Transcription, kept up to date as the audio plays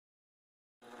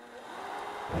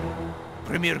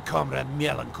Premier Comrade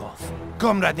Melenkov,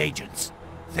 Comrade agents,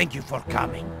 thank you for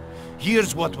coming.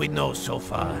 Here's what we know so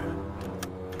far.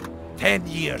 10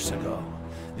 years ago,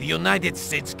 the United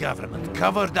States government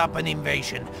covered up an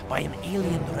invasion by an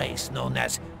alien race known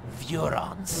as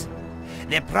Furons.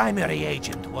 Their primary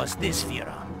agent was this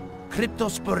Furon,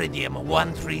 Cryptosporidium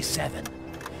 137.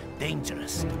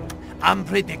 Dangerous,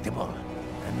 unpredictable,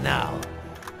 and now,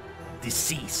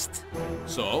 deceased.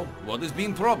 So, what has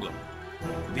been problem?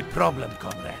 The problem,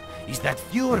 comrade, is that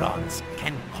Furons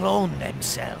can clone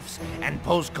themselves and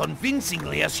pose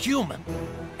convincingly as human.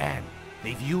 And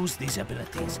they've used these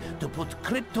abilities to put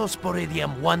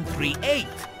Cryptosporidium 138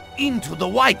 into the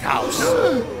White House.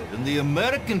 And the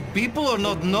American people are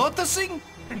not noticing?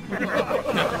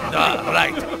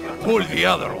 Right. Pull the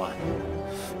other one.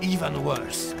 Even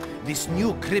worse, this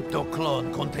new crypto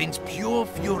clone contains pure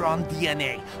Furon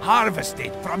DNA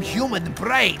harvested from human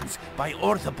brains by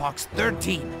Orthopox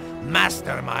 13,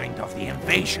 mastermind of the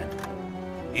invasion.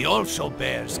 He also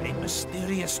bears a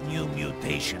mysterious new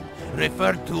mutation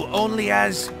referred to only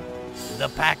as the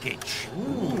Package.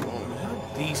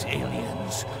 These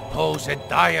aliens pose a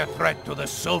dire threat to the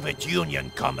Soviet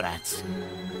Union, comrades.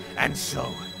 And so,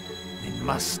 they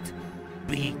must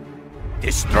be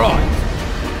destroyed.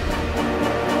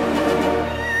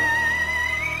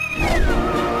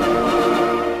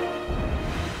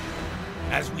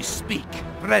 As we speak,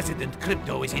 President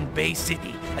Crypto is in Bay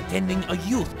City, attending a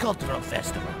youth cultural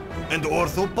festival. And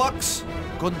Orthopox?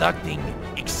 Conducting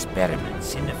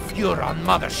experiments in the Furon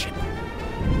mothership.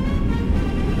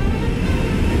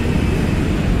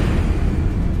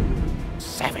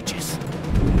 Savages.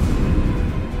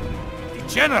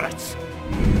 Degenerates.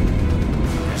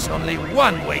 There's only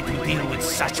one way to deal with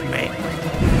such men.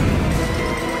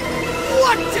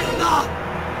 What in the...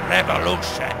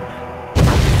 Revolution.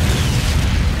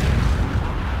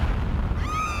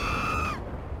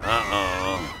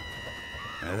 Uh-oh.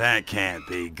 That can't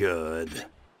be good.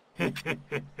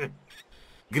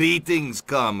 Greetings,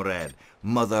 comrade.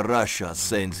 Mother Russia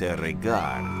sends her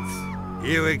regards.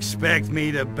 You expect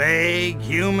me to beg,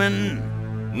 human?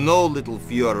 No, little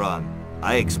Furon.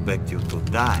 I expect you to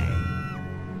die.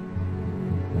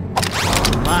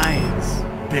 Mine's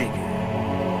bigger.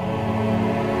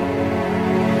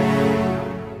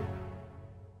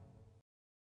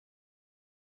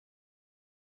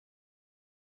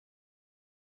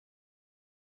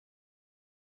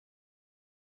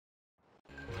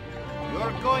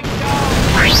 You're going down!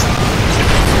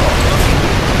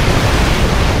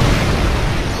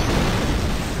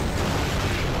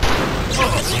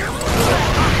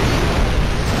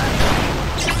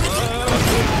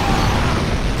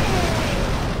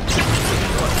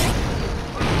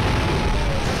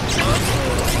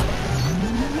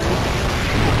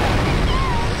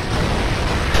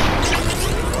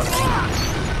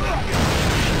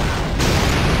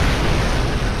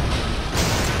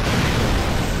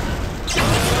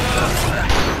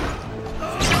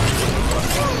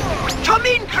 Come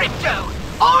in, Crypto!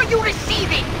 Are you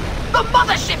receiving? The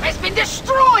mothership has been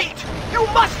destroyed! You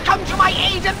must come to my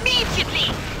aid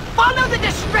immediately! Follow the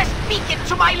distress beacon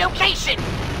to my location!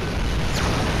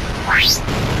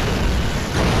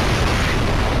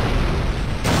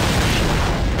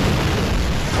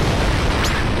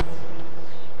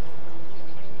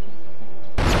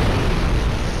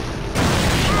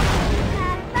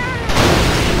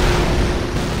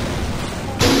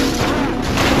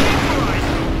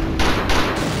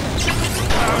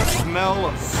 Smell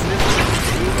of sniffing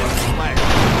human flesh.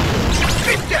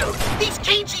 Crypto! These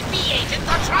KGB agents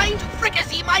are trying to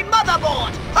fricassee my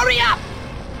motherboard! Hurry up!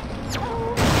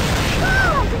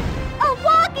 God! A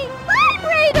walking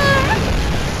vibrator!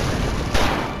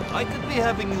 I could be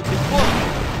having you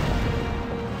deported.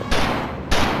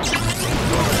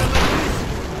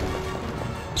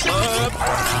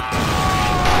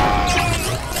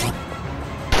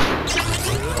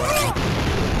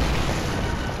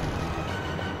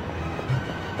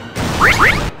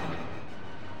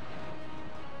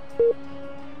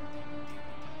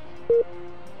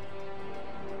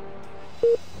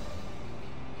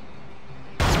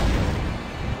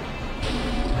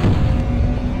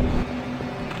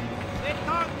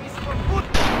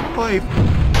 Wife.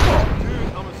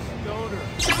 Dude, I'm a stoner.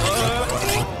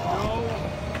 No.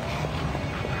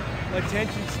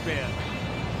 Attention span.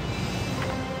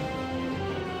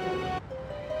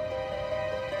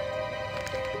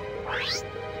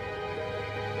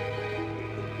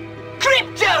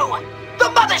 Crypto! The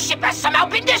mothership has somehow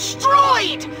been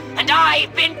destroyed! And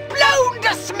I've been blown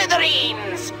to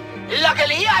smithereens!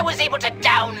 Luckily, I was able to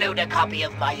download a copy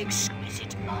of my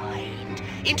exquisite mind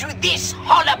into this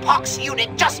Holopox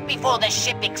unit just before the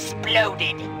ship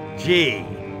exploded. Gee,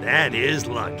 that is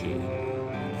lucky.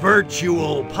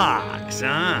 Virtual pox,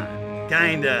 huh?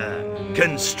 Kinda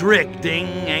constricting,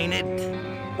 ain't it?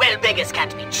 Well, beggars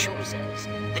can't be choosers.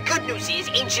 The good news is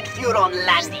ancient Furon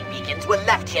landing beacons were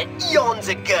left here eons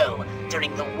ago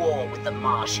during the war with the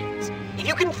Martians. If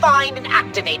you can find and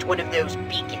activate one of those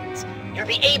beacons, you'll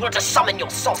be able to summon your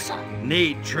saucer.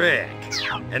 Neat trick.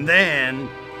 And then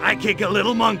I kick a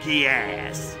little monkey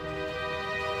ass.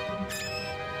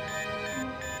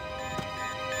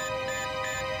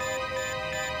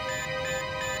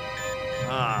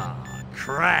 Ah,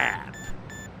 crap.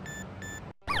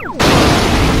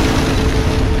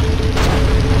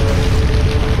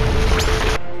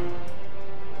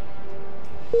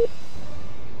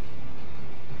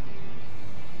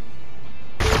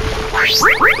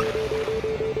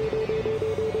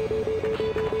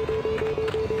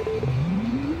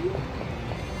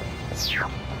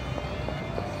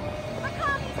 The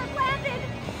commies have landed!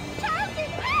 Child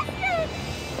invested!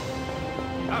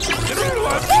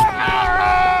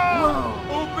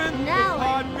 Open the Now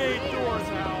pod I'm bay clear. doors,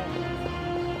 Hal.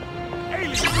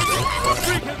 Aliens! The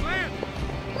creek has landed!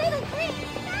 Little Creek,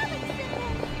 Alex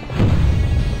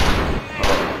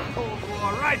Cold War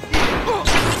right here.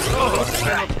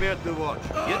 Cannot bear to watch.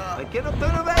 Yet I cannot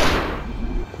turn away.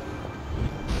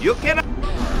 You cannot.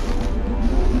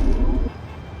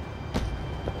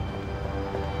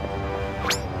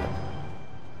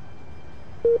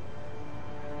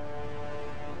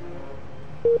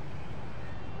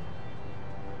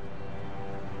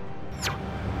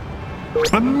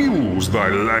 Amuse thy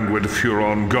languid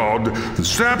Furon god,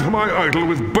 zap my idol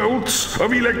with bolts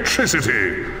of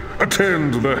electricity.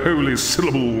 Attend the holy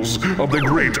syllables of the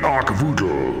great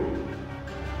Archvoodle.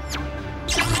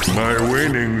 My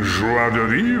waning joie de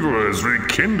vivre is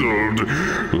rekindled.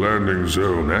 Landing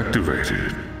zone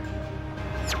activated.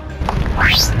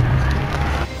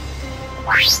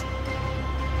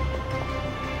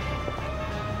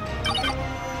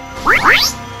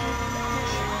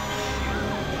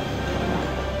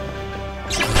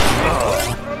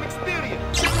 From experience.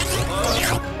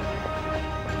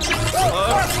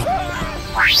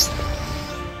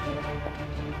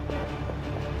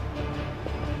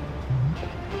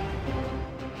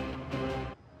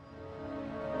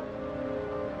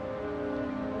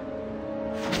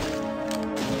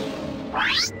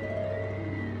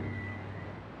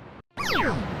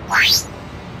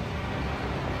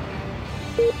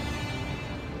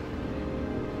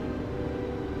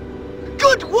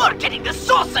 Good work getting the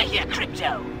saucer here,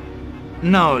 Crypto!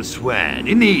 No sweat.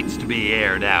 It needs to be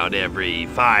aired out every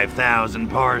 5,000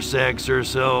 parsecs or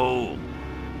so.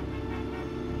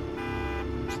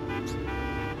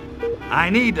 I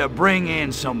need to bring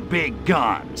in some big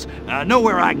guns. Know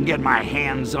where I can get my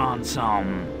hands on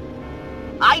some.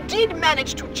 I did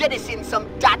manage to jettison some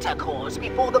data cores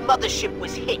before the mothership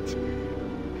was hit.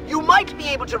 You might be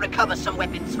able to recover some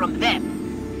weapons from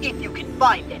them, if you can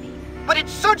find any, but it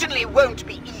certainly won't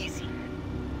be easy.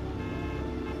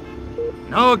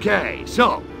 Okay,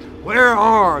 so where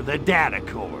are the data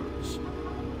cores?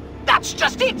 That's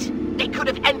just it! They could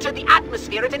have entered the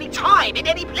atmosphere at any time, in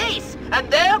any place, and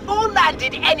therefore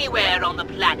landed anywhere on the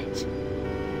planet.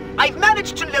 I've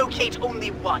managed to locate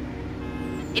only one.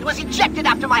 It was ejected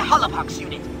after my Holopox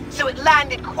unit, so it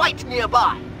landed quite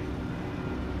nearby.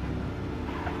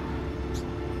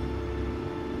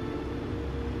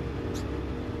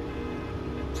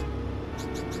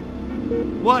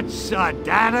 What's a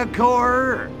data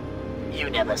core? You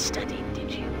never studied,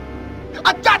 did you?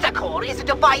 A data core is a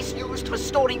device used for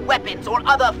storing weapons or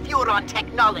other Furon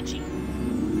technology.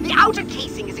 The outer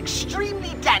casing is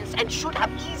extremely dense and should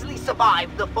have easily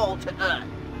survived the fall to Earth.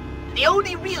 The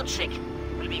only real trick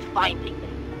will be finding them.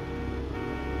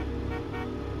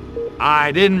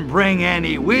 I didn't bring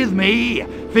any with me.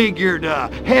 Figured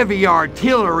heavy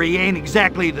artillery ain't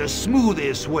exactly the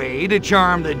smoothest way to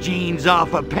charm the genes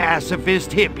off a pacifist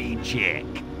hippie chick.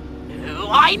 Oh,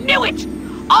 I knew it!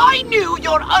 I knew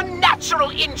your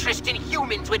unnatural interest in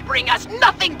humans would bring us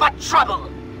nothing but trouble!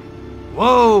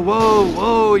 Whoa, whoa,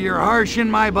 whoa, you're harshing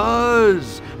my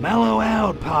buzz. Mellow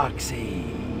out, Poxy.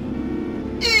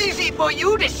 Easy for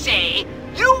you to say!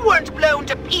 You weren't blown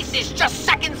to pieces just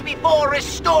seconds before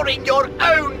restoring your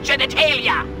own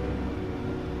genitalia!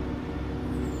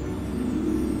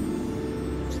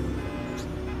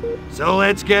 So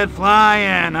let's get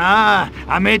flying, huh?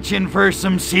 I'm itching for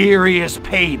some serious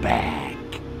payback.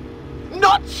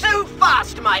 Not so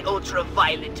fast, my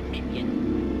ultraviolet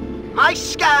minion. My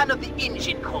scan of the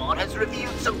engine core has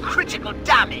revealed some critical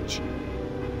damage.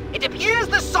 It appears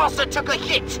the saucer took a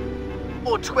hit.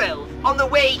 or 12 on the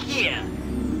way here.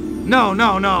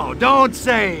 No, don't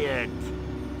say it.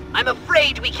 I'm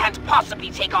afraid we can't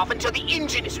possibly take off until the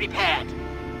engine is repaired.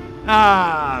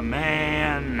 Ah,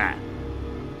 man.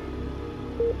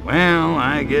 Well,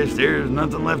 I guess there's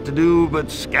nothing left to do but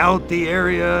scout the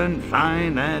area and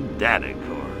find that data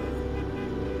core.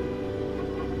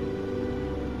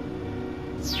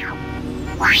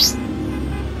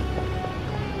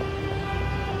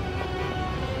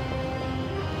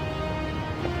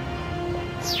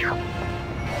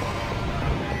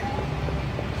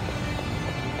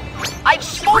 I've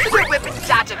spotted a weapon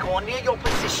data core near your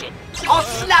position. I'll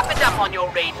slap it up on your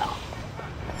radar.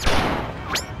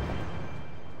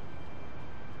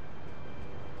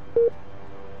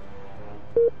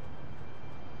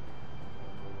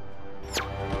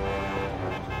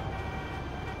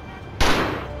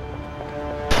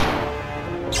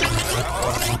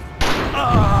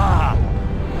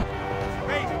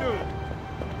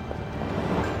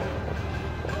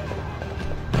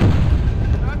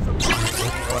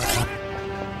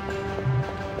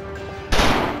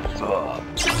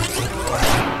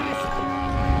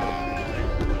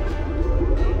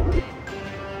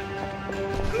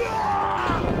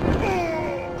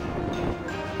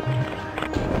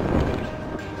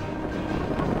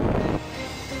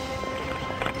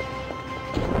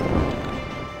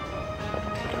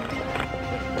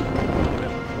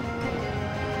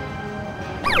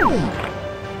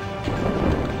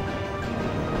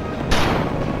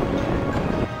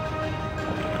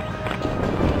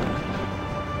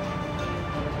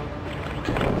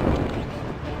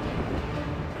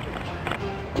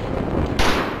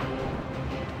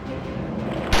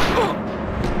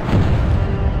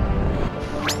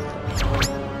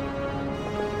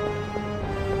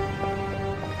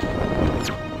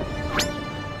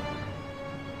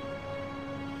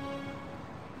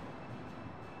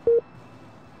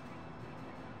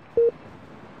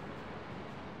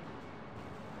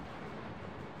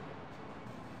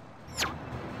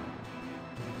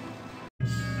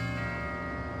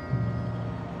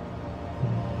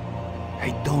 I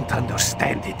don't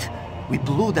understand it. We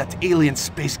blew that alien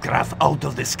spacecraft out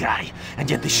of the sky, and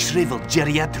yet the shriveled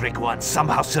geriatric one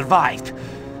somehow survived.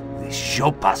 These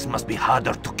Jopas must be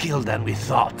harder to kill than we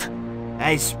thought.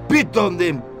 I spit on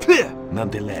them! Pah!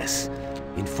 Nonetheless,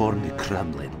 inform the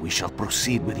Kremlin we shall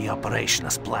proceed with the operation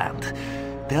as planned.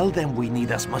 Tell them we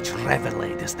need as much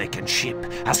Revelate as they can ship,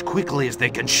 as quickly as they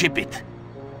can ship it.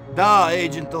 Da,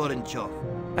 Agent Orenchov.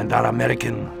 And our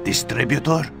American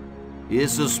distributor? He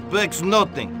suspects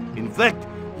nothing. In fact,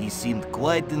 he seemed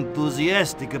quite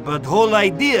enthusiastic about the whole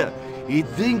idea. He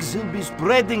thinks he'll be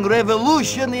spreading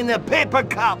revolution in a paper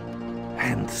cup.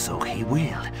 And so he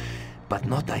will. But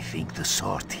not, I think, the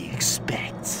sort he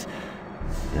expects.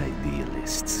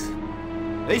 Idealists.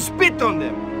 I spit on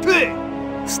them!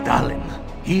 Pah! Stalin,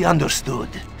 he understood.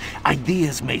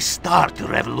 Ideas may start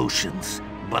revolutions,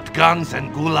 but guns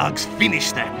and gulags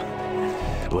finish them.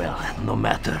 Well, no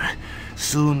matter.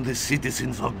 Soon the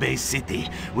citizens of Bay City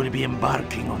will be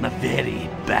embarking on a very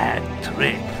bad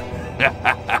trip.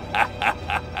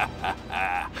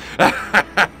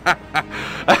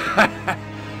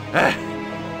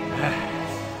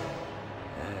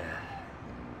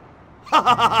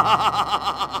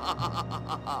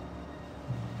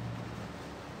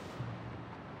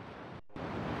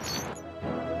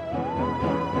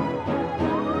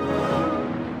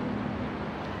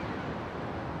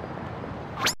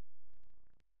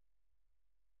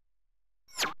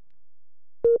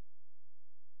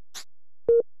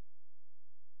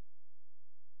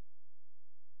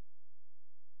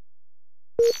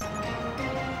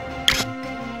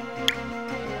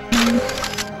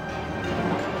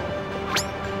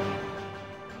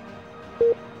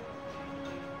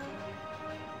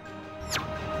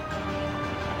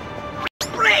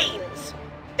 Brains!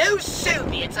 Those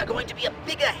Soviets are going to be a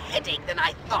bigger headache than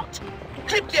I thought.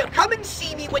 Crypto, come and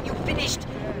see me when you've finished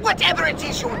whatever it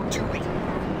is you're doing.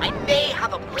 I may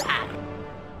have a plan.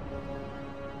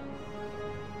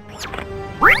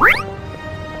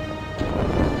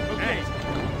 Hey,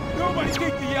 nobody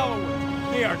take the yellow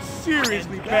ones. They are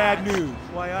seriously bad news.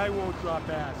 Why, I won't drop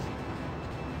ass.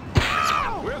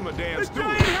 Where's my damn The stool?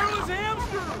 giant hairless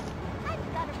hamster!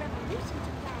 I've got a revolution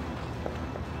to plan.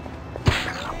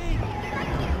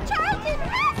 Charlton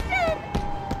Heston!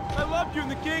 I loved you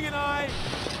and the king and I.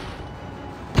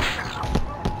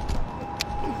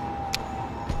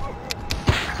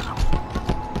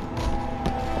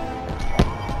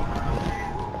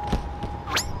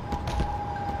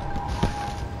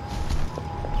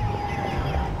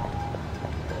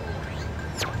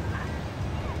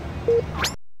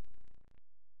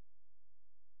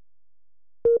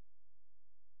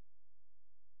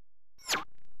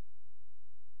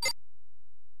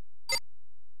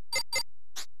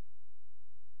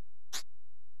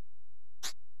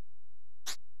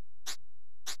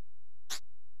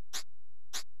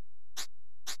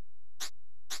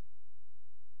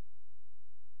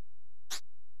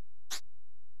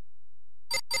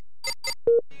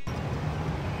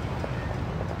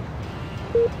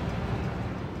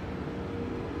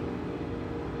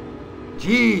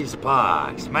 Jeez,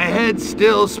 Pox, my head's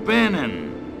still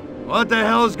spinning. What the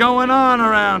hell's going on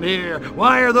around here?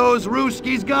 Why are those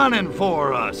Ruskies gunning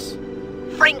for us?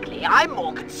 Frankly, I'm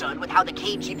more concerned with how the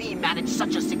KGB managed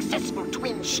such a successful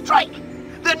twin strike.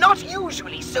 They're not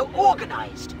usually so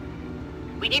organized.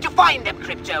 We need to find them,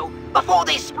 Crypto, before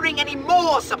they spring any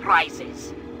more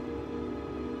surprises.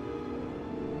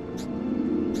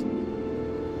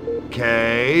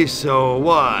 Okay, so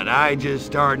what? I just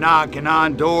start knocking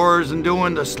on doors and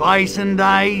doing the slice and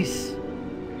dice?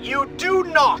 You do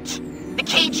not! The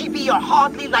KGB are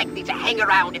hardly likely to hang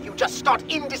around if you just start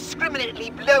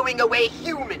indiscriminately blowing away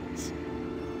humans.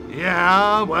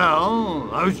 Yeah, well,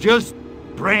 I was just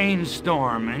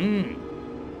brainstorming.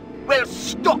 Well,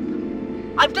 stop!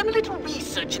 I've done a little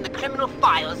research in the criminal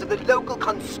files of the local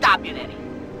constabulary.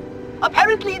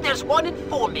 Apparently there's one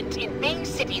informant in Bay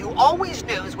City who always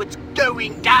knows what's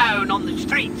going down on the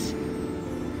streets.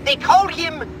 They call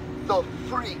him the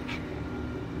Freak.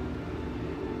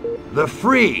 The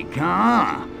Freak,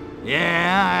 huh?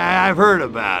 Yeah, I've heard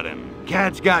about him.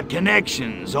 Cat's got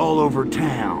connections all over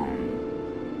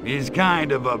town. He's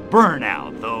kind of a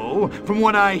burnout, though. From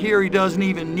what I hear, he doesn't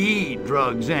even need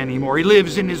drugs anymore. He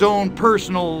lives in his own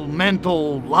personal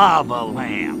mental lava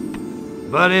lamp.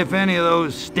 But if any of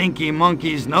those stinky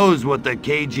monkeys knows what the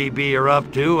KGB are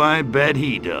up to, I bet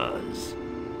he does.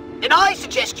 Then I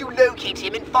suggest you locate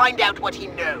him and find out what he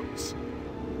knows.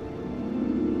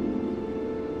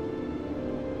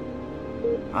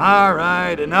 All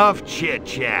right, enough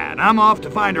chit-chat. I'm off to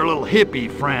find our little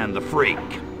hippie friend, the Freak.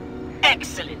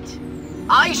 Excellent.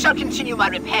 I shall continue my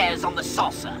repairs on the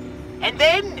saucer. And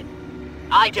then,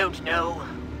 I don't know,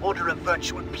 order a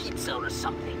virtual pizza or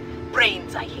something.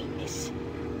 Brains, I hate this.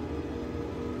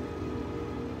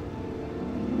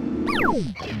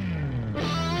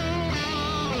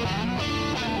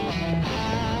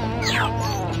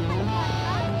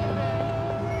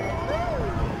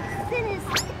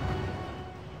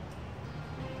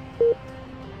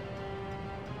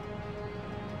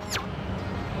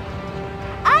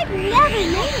 I've never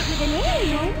made it with an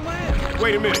alien.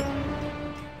 Wait a minute.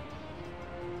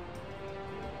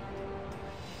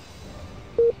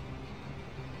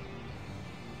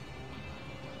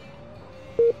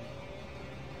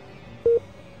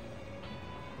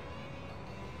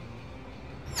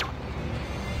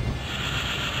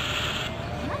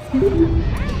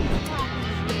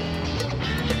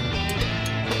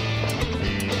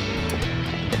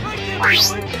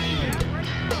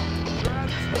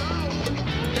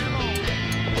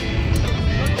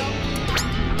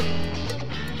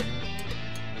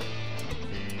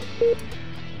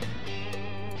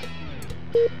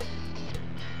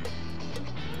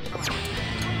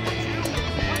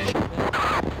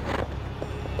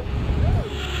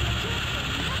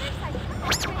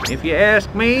 If you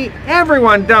ask me,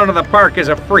 everyone down to the park is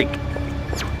a freak.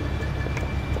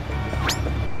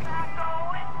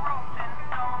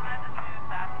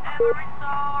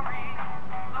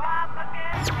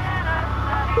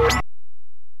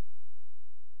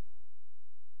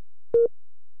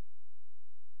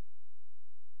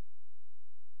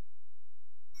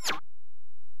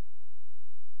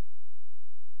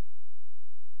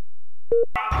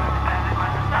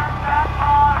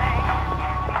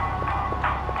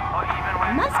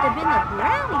 Must have been the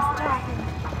brownies talking.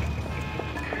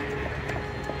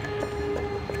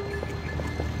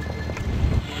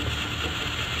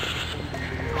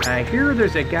 I hear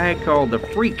there's a guy called the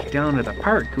Freak down at the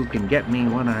park who can get me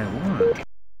what I want.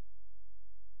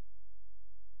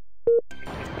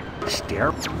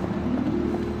 Stare.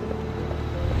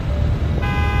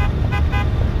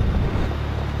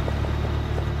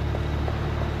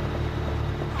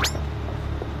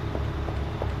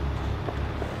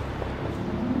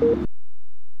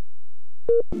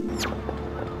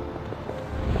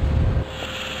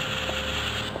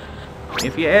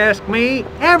 If you ask me,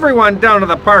 everyone down to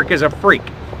the park is a freak.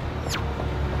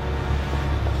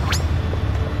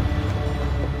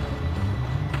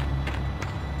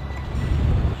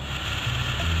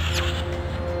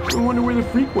 I wonder where the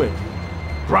Freak went.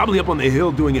 Probably up on the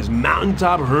hill doing his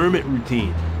mountaintop hermit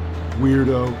routine.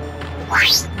 Weirdo.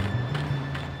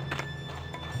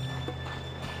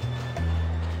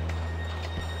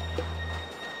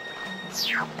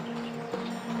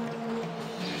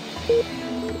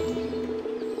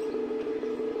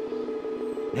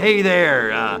 Hey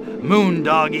there,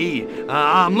 Moondoggy.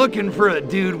 I'm looking for a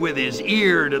dude with his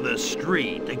ear to the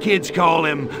street. The kids call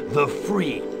him the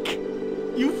Freak.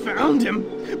 You found him,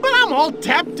 but I'm all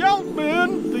tapped out,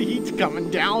 man. The heat's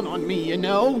coming down on me, you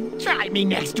know. Try me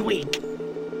next week.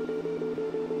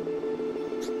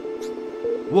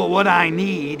 Well, what I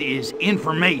need is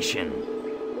information.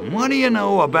 What do you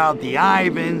know about the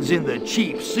Ivans in the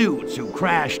cheap suits who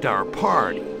crashed our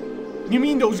party? You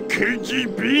mean those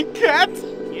KGB cats?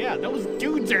 Yeah, those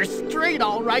dudes are straight,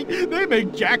 all right. They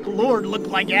make Jack Lord look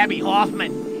like Abby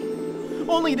Hoffman.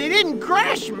 Only they didn't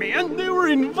crash, man. They were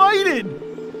invited.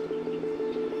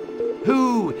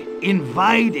 Who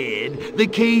invited the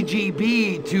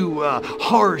KGB to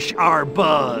harsh our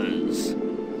buzz?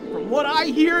 From what I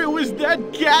hear, it was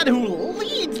that cat who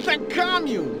leads the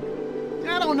commune.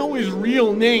 I don't know his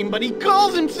real name, but he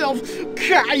calls himself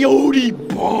Coyote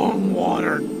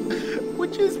Bongwater,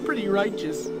 which is pretty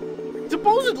righteous.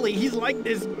 Supposedly, he's like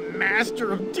this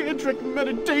master of tantric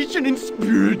meditation and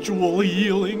spiritual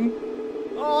healing.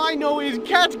 All I know is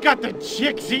Cat's got the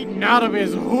chicks eaten out of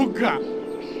his hookah.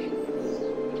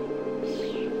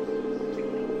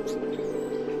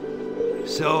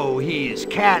 So he's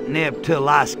catnip to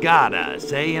Las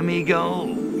Gatas, eh,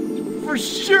 amigo? For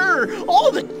sure!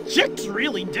 All the chicks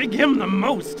really dig him the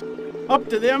most. Up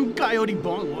to them, Coyote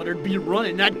Bongwater'd be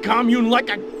running that commune like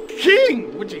a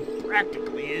king, which he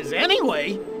practically is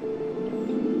anyway.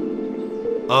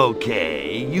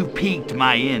 Okay, you piqued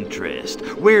my interest.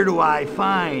 Where do I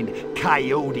find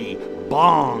Coyote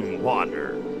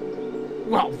Bongwater?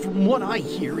 Well, from what I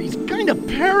hear, he's kind of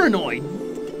paranoid.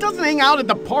 He doesn't hang out at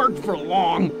the park for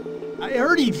long. I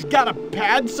heard he's got a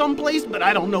pad someplace, but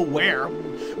I don't know where.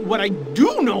 What I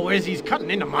do know is he's cutting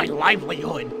into my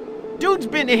livelihood. Dude's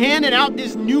been handing out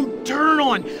this new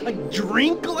turn-on, a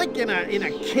drink like in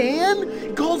a can. He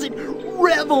calls it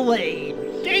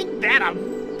Revelade. Ain't that a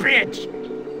bitch?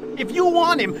 If you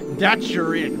want him, that's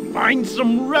your in. Find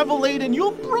some Revelade and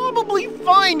you'll probably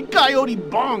find Coyote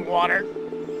Bongwater.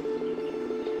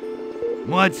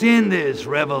 What's in this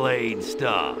Revelade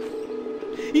stuff?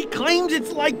 He claims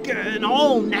it's like an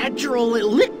all-natural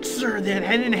elixir that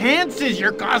enhances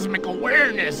your cosmic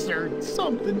awareness or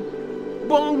something.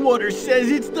 Bongwater says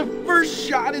it's the first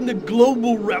shot in the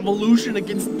global revolution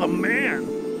against the man.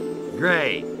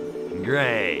 Great.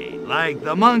 Like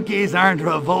the monkeys aren't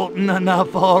revolting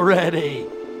enough already.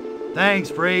 Thanks,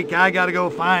 freak. I gotta go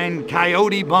find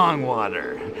Coyote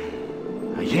Bongwater.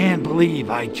 I can't believe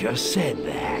I just said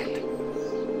that.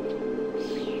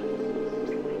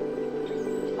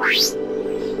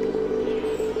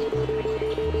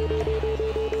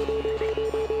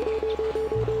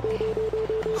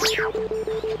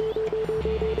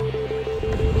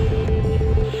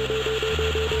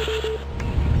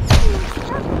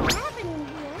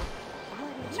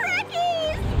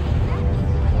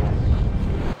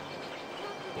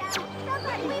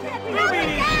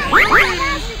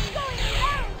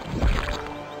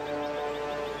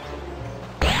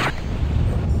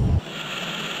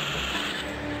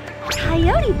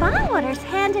 Coyote Bongwater's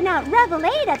handing out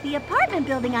Revelade at the apartment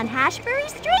building on Hashbury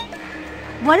Street?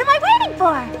 What am I waiting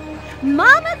for?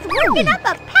 Mama's working up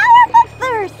a powerful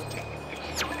thirst!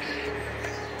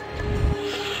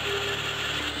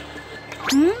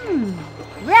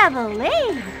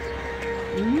 Revelade!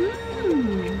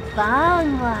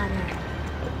 Bongwater.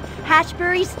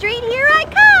 Hashbury Street, here I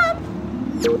come!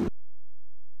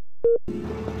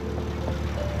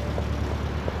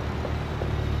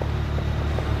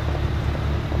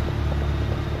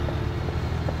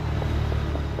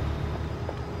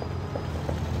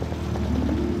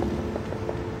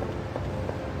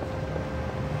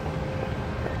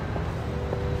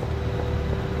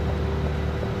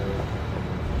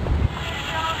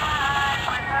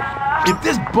 If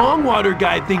this Bongwater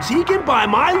guy thinks he can buy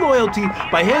my loyalty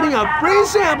by handing out free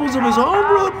samples of his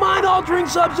homebrewed mind-altering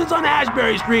substance on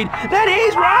Ashbury Street, then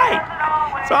he's right!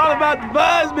 It's all about the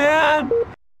buzz, man!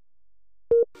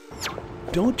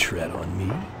 Don't tread on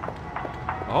me.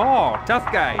 Oh, tough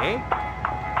guy, eh?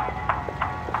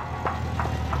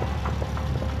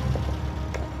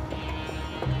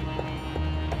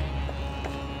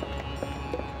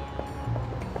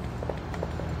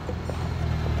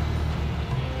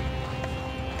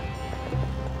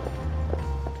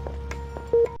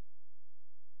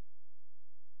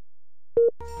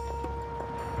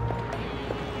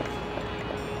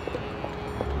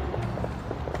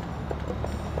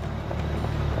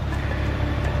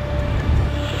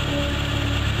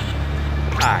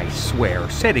 I swear,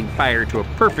 setting fire to a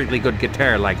perfectly good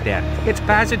guitar like that, it's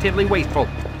positively wasteful.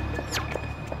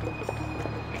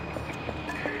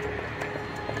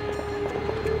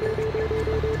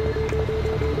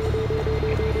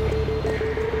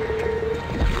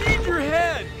 Feed your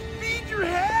head! Feed your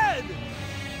head!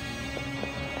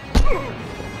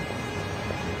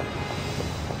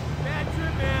 Bad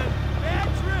trip, man! Bad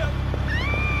trip!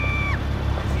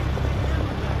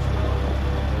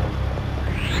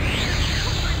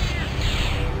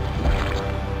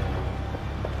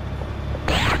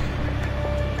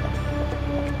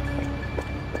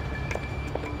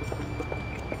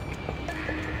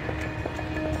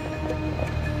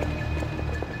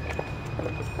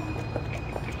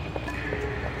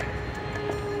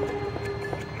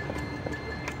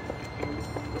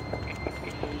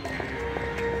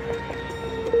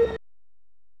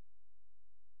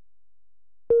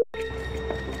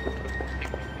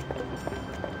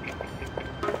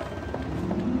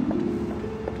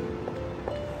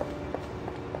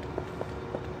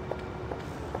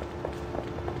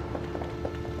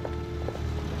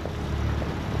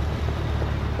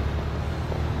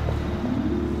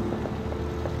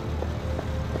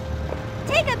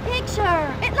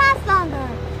 Sure, it lasts longer.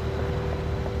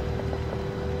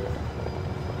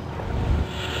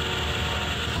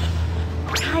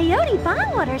 Coyote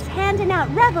Bongwater's handing out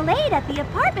Revelade at the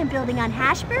apartment building on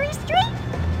Hashbury Street?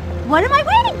 What am I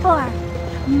waiting for?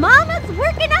 Mama's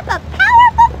working up a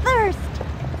powerful thirst!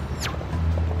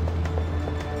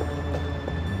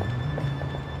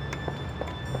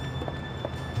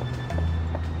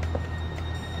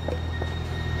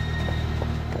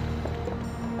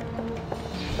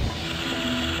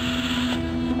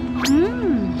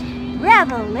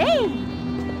 Revelade!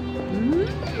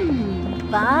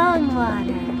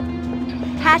 Bongwater.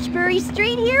 Hashbury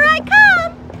Street, here I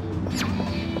come!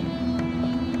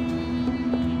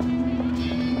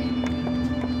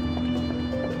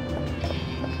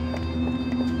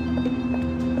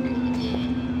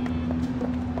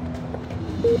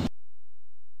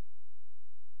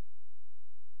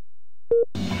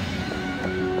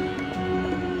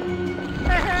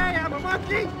 Hey, I'm a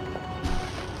monkey!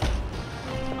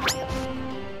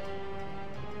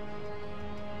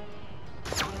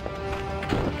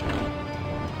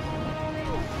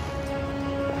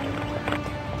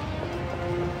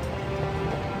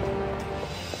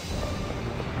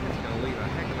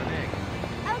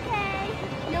 Okay,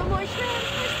 no more shrimp.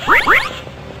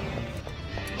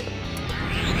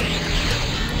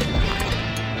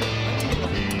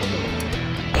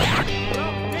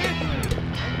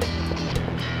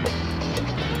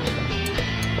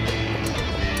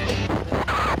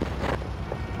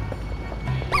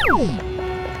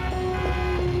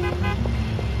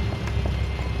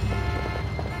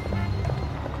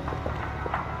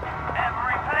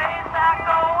 Every place I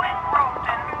go is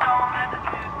broken, don't let the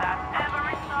truth that's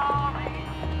every story.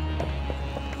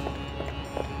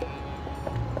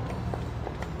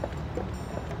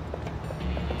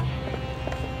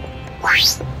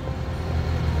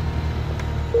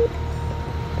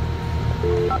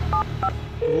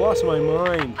 Lost my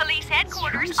mind. Police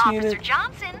headquarters, Who's seen Officer it?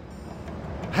 Johnson.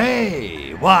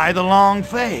 Hey, why the long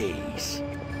face?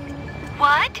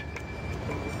 What?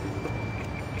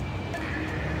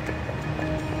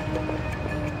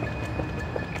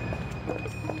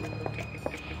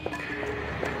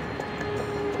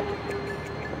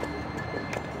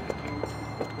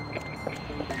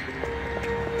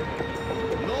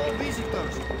 No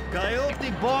visitors.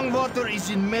 Coyote Bongwater is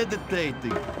in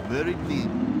meditating. Very deep.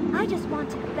 I just want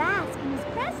to bask in his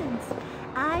presence.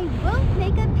 I won't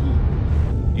make a peep.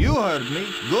 You heard me.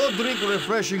 Go drink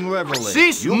refreshing Revelade.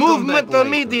 Cease You come movement back later.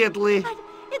 immediately. But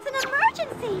it's an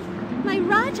emergency. My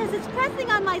Rajas is pressing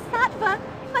on my Sattva,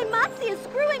 my Matsya is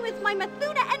screwing with my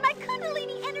Mathuna, and my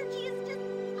Kundalini energy is just...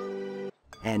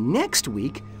 And next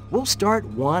week, we'll start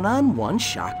one-on-one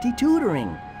Shakti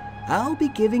tutoring. I'll be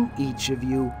giving each of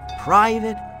you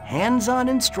private, hands-on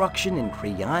instruction in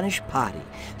Kriyanish Pati,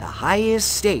 the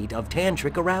highest state of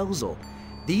tantric arousal.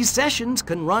 These sessions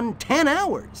can run 10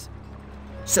 hours.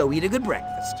 So eat a good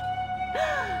breakfast.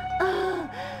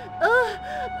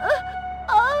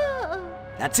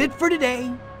 That's it for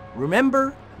today.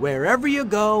 Remember, wherever you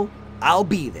go, I'll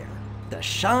be there. The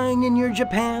shine in your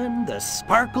Japan, the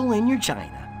sparkle in your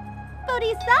China.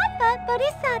 Bodhisattva,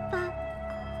 Bodhisattva.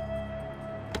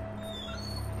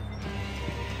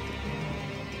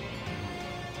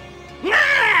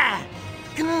 Ah!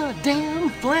 God damn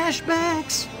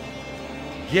flashbacks.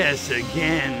 Yes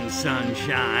again,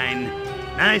 sunshine.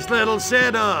 Nice little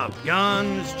setup.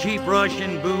 Guns, cheap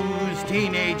Russian booze,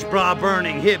 teenage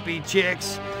bra-burning hippie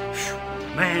chicks. Phew,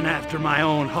 man after my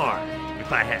own heart,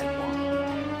 if I had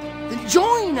one.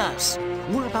 Join us.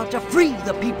 We're about to free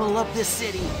the people of this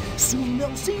city. Soon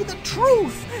they'll see the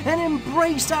truth and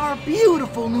embrace our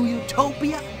beautiful new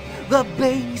utopia. The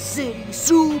Bay City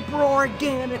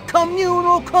Super-Organic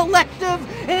Communal Collective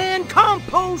and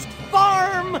Compost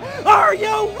Farm. Are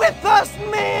you with us,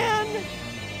 man?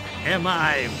 Am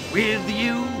I with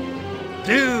you?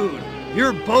 Dude,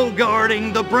 you're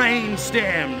bogarting the brain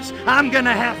stems. I'm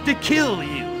gonna have to kill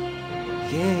you.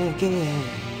 Yeah.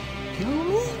 Kill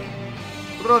me?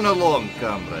 Run along,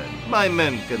 comrade. My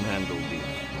men can handle this.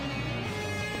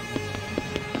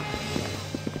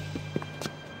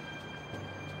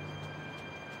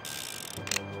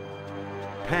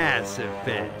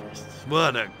 Pacifists,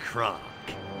 what a crock.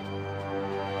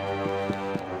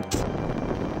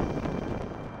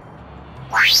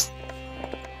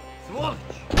 Swatch!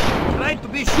 Try to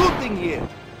be shooting here.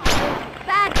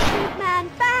 Bad trip, man,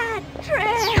 bad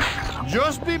trip.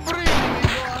 Just be breathing,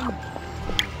 Ivan.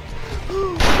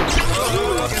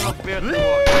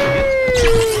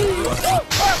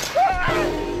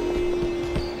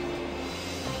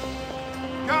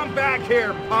 Come back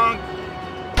here, punk.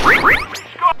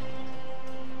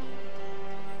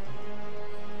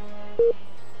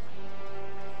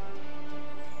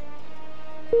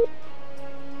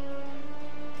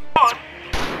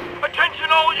 Attention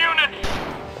all units!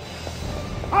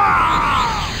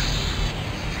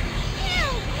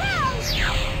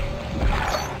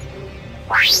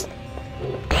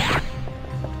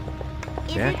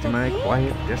 Back to my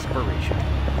quiet desperation.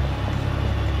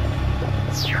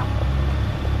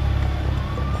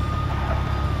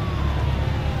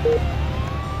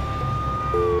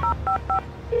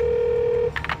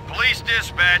 Police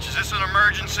dispatch, is this an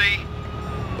emergency?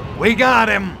 We got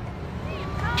him.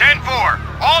 10-4,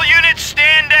 all units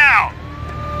stand down!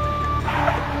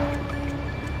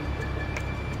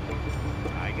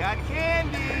 I got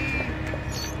candy.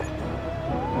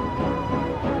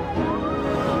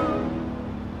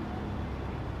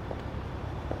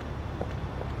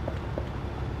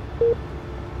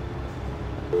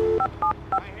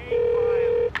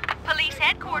 Police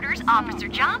headquarters, Officer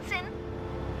Johnson.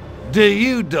 Do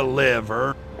you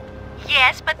deliver?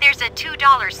 Yes, but there's a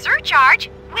 $2 surcharge.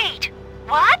 Wait,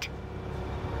 what?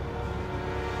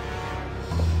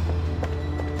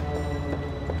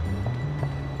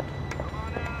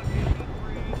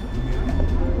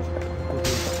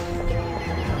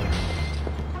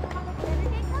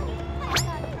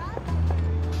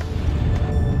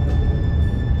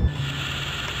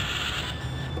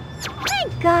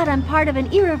 Thank God I'm part of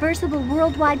an irreversible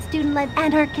worldwide student-led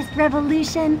anarchist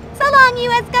revolution. So long,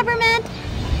 U.S. government!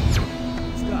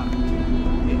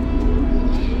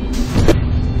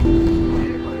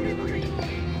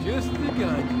 Just the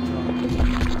guy.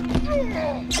 Oh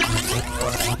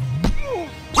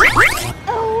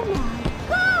my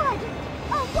God!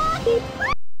 A walkie!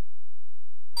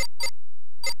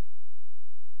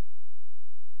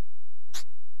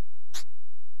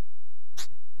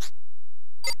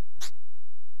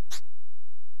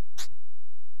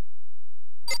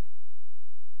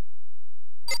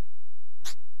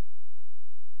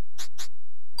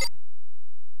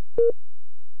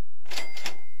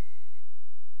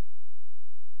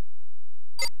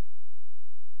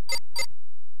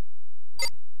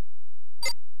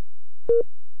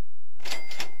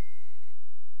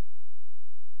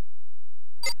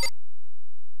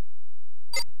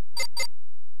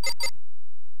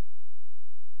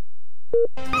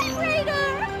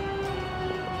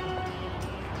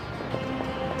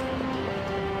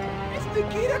 It's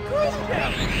Nikita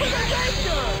Khrushchev! What have they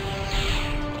done?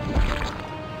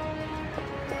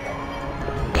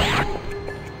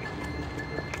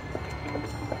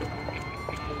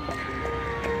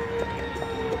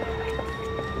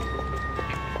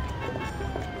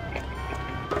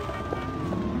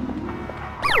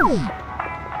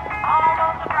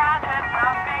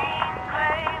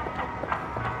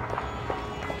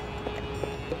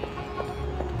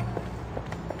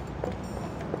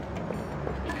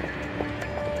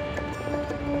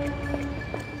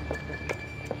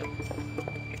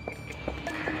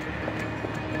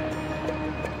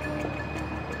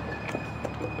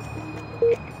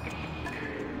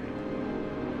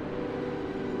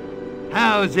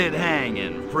 How's it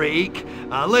hanging, freak?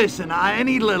 Listen, I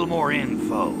need a little more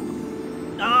info.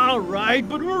 All right,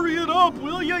 but hurry it up,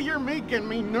 will ya? You're making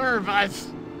me nervous.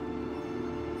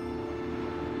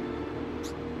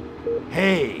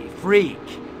 Hey, freak,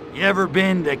 you ever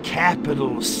been to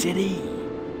Capital City?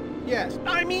 Yes,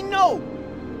 I mean no.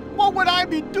 What would I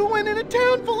be doing in a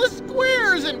town full of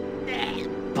squares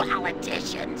and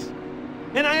politicians?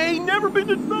 And I ain't never been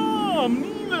to Nam,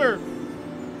 neither.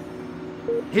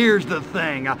 Here's the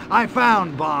thing. I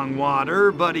found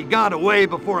Bongwater, but he got away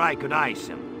before I could ice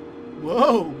him.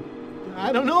 Whoa.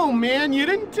 I don't know, man. You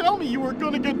didn't tell me you were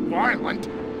gonna get violent.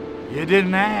 You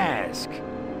didn't ask.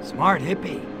 Smart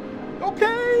hippie.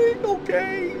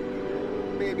 Okay.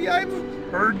 Maybe I've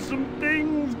heard some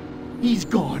things. He's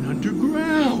gone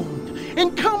underground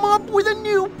and come up with a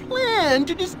new plan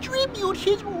to distribute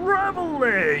his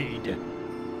Revelade.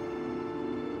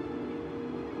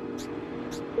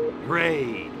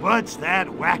 Great. What's that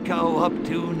wacko up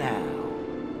to now?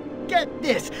 Get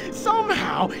this.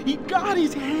 Somehow he got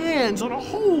his hands on a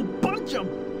whole bunch of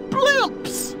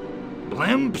blimps.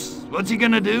 Blimps? What's he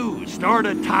gonna do? Start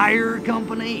a tire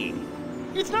company?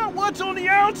 It's not what's on the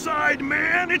outside,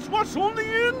 man. It's what's on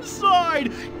the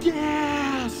inside.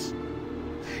 Gas.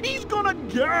 He's gonna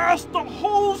gas the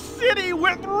whole city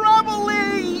with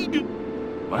Revelade.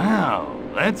 Wow,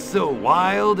 that's so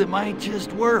wild it might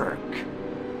just work.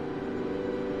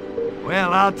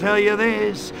 Well, I'll tell you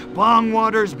this.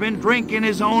 Bongwater's been drinking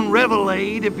his own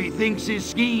Revelade if he thinks his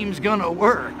scheme's gonna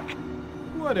work.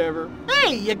 Whatever.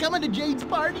 Hey, you coming to Jade's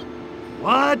party?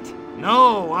 What?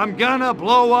 No, I'm gonna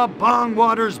blow up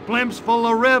Bongwater's blimps full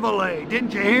of Revelade.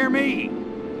 Didn't you hear me?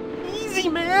 Easy,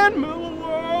 man. Mellow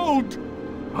out.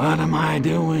 What am I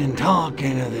doing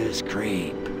talking to this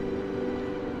creep?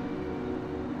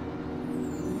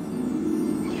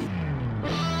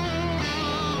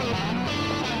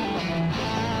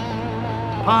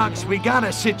 Pox, we got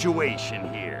a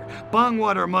situation here.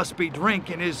 Bongwater must be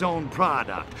drinking his own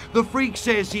product. The freak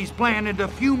says he's planning to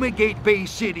fumigate Bay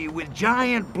City with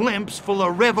giant blimps full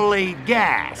of Revelade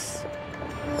gas.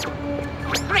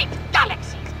 Great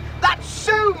galaxies! That's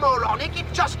so moronic it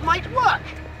just might work!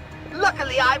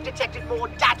 Luckily, I've detected more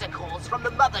data calls from the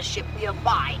mothership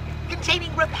nearby,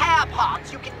 containing repair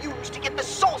parts you can use to get the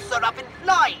saucer up and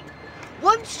flying.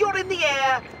 Once you're in the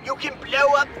air, you can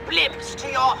blow up blimps to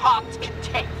your heart's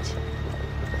content.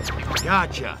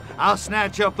 Gotcha. I'll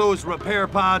snatch up those repair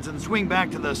pods and swing back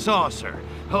to the saucer.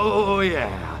 Oh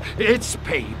yeah, it's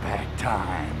payback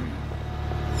time.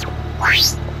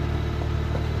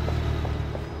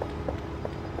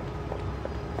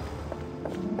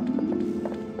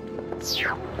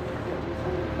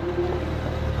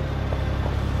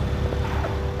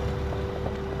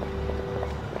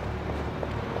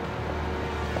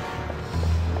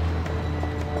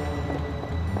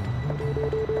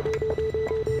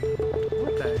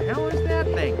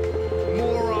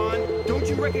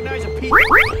 Recognize a piece. You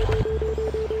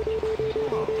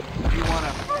want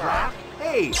to rap?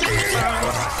 Hey!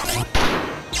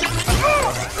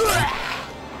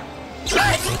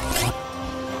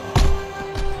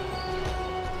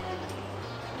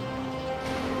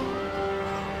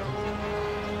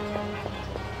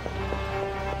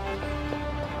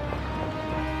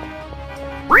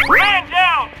 Man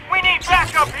down! We need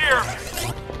backup here!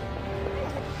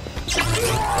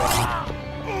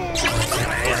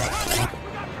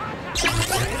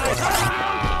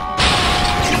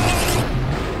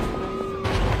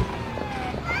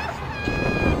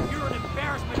 You're an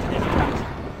embarrassment to this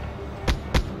country.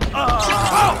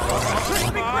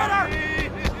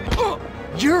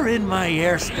 You're in my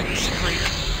airspace, creep.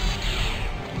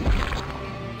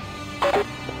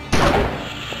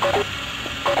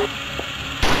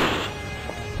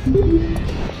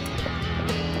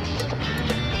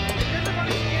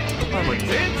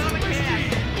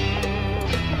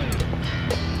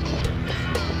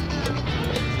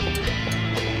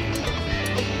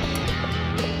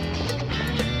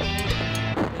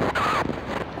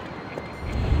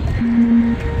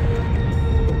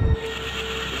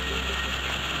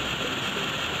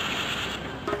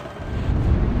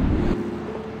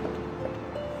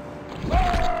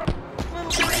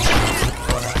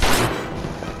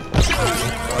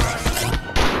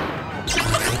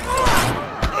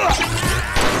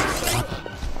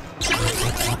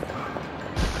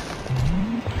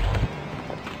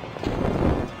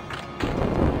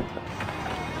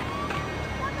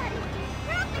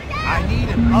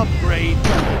 Upgrade to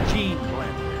the gene blender.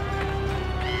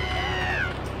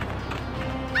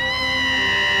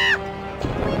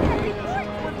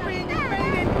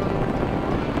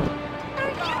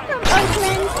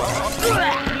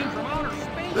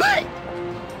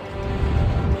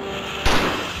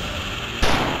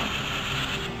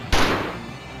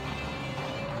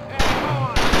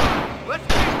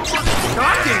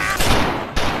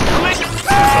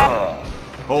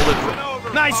 Hold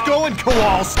it. Nice going,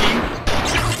 Kowalski.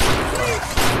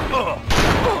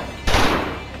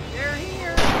 They're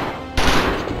here.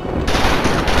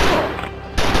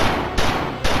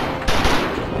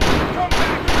 Come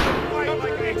back here and fight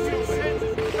like an exit sends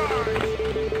the cards!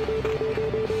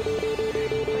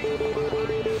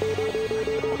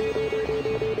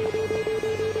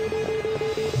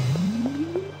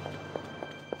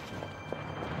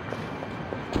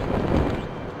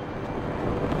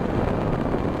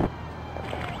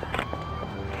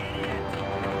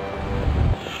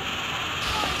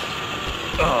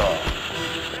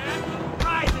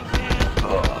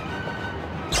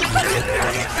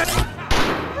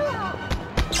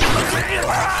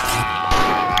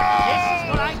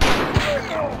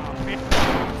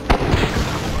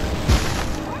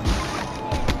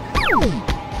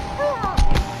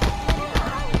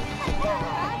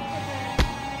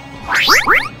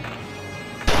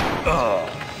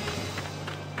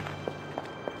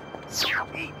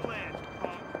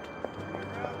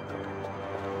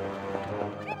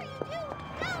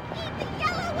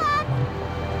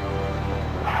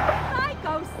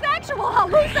 Psychosexual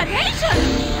hallucinations!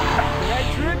 That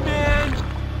trip, man!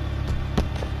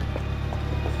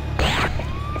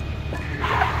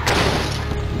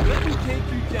 Let me take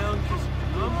you down, cause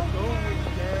I'm going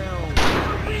down.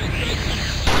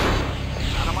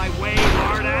 Out of my way,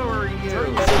 Marta. Where are you? Turn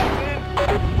yourself in.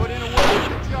 Put in a word with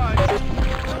the judge.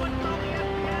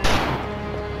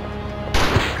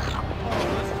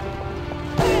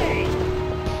 Hey!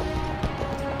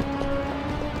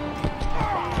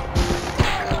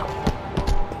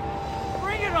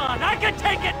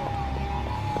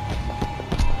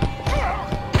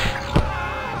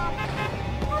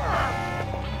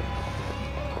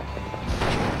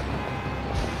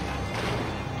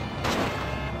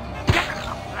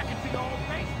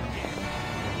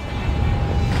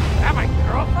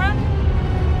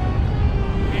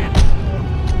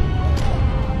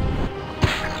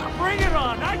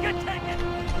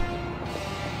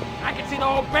 I can see the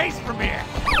whole base from here.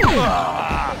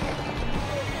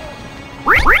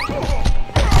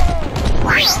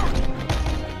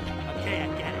 Okay, I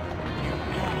get it.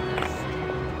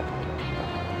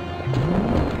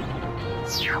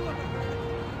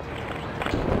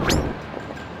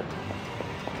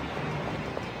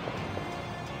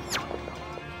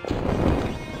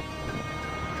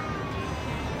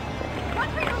 Run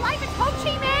for your life and Ho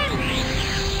Chi Minh!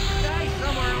 Die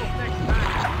somewhere else next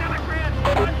time. Democrat,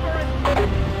 run for it!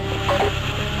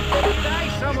 Die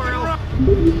somewhere else.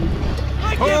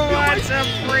 Who wants some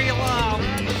free love?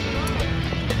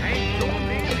 Ain't going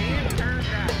to the intern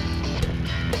die.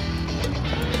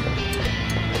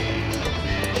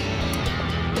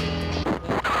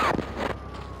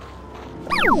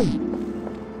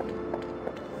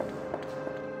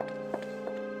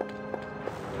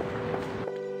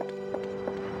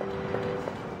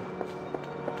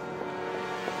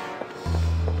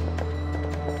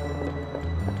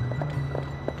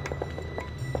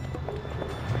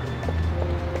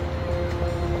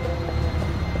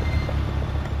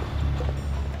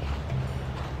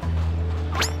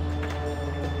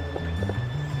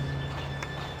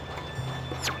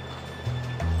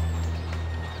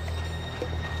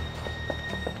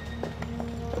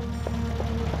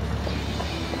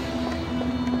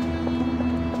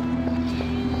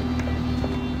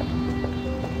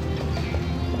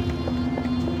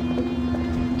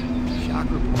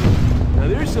 Now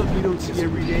there's something you don't see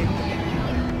every day.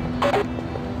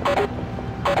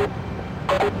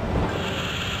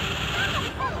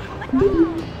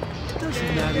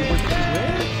 Doesn't matter what you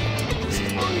wear, just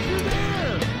as long as you're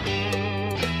there.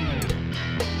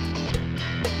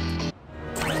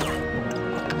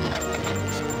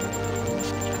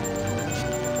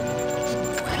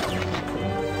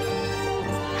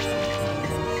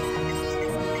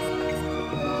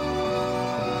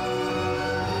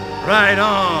 Right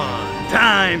on.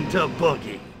 Time to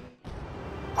boogie.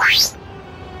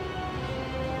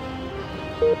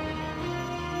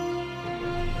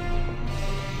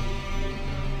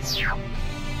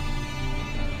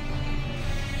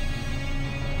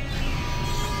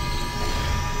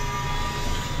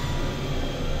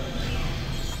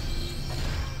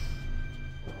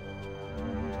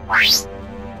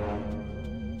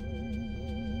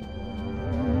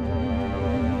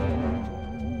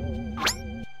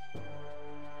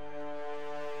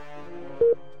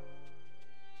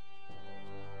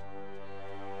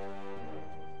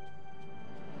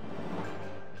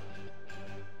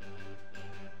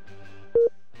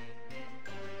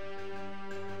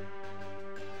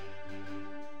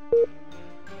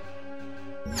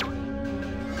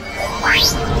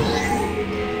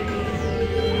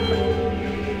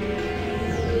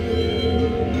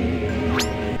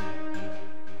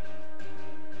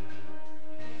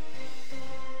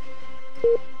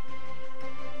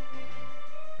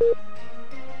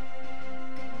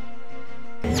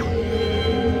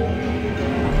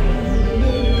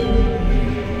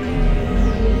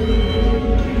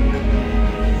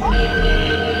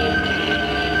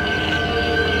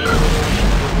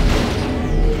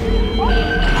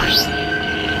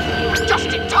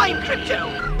 Just in time, Crypto!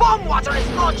 Bombwater has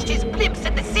launched his blimps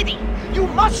at the city! You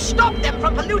must stop them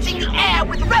from polluting the air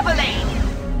with Revelade!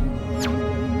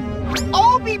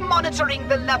 I'll be monitoring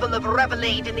the level of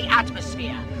Revelade in the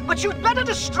atmosphere, but you'd better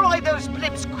destroy those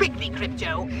blimps quickly,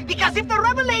 Crypto, because if the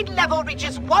Revelade level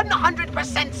reaches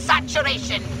 100%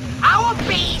 saturation, our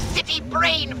Bay City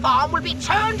brain farm will be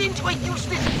turned into a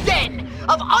useless den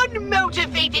of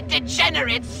unmotivated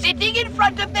degenerates sitting in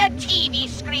front of their TV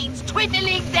screens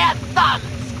twiddling their thumbs.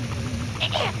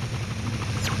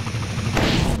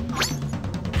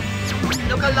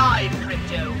 Look alive,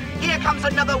 Crypto. Here comes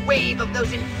another wave of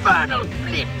those infernal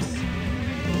blimps.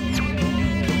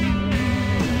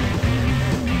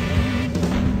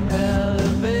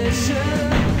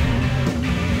 Elevation,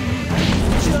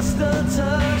 just a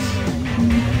touch.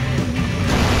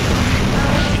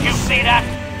 Did you see that?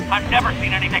 I've never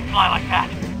seen anything fly like that.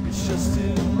 It's just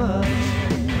too much.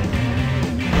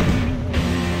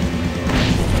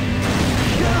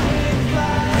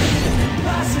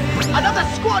 Another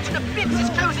squadron of blimps is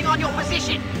closing on your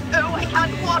position. Oh, I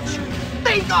can't watch.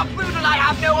 They are brutal, I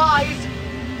have no eyes.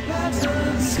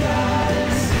 Pattern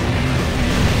skies.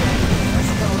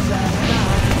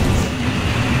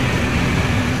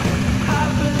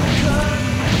 I've been cut.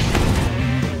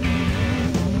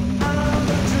 I'm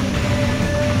a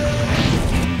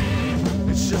dream.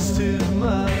 It's just too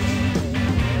much.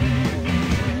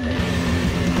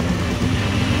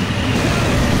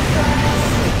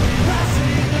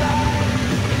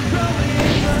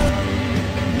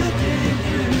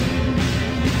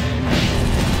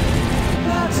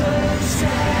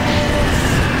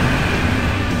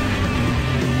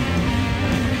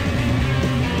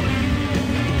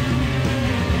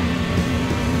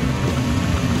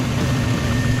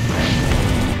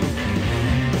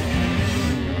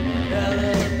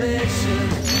 elevation.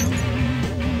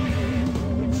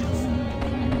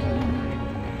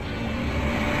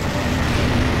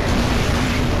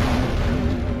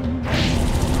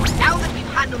 Now that we've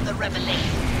handled the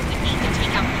revelation, we need to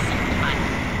take out the supply.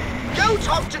 Go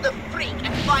talk to the freak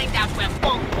and find out where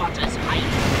Bongwater's hiding.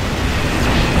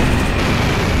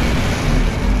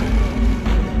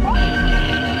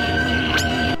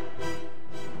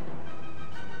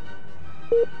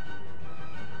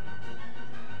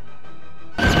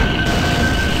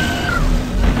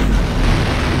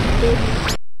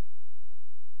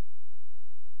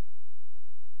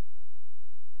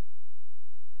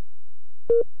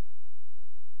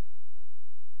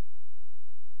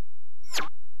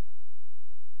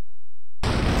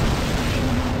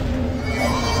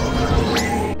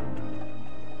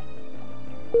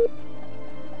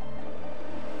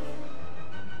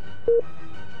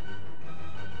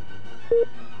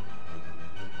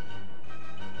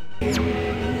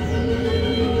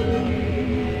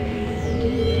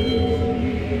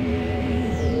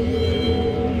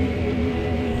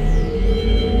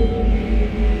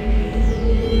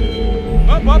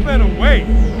 Up and away!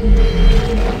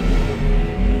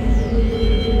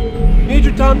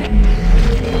 Major Tom.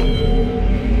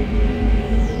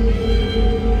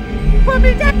 Put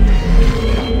me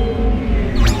down!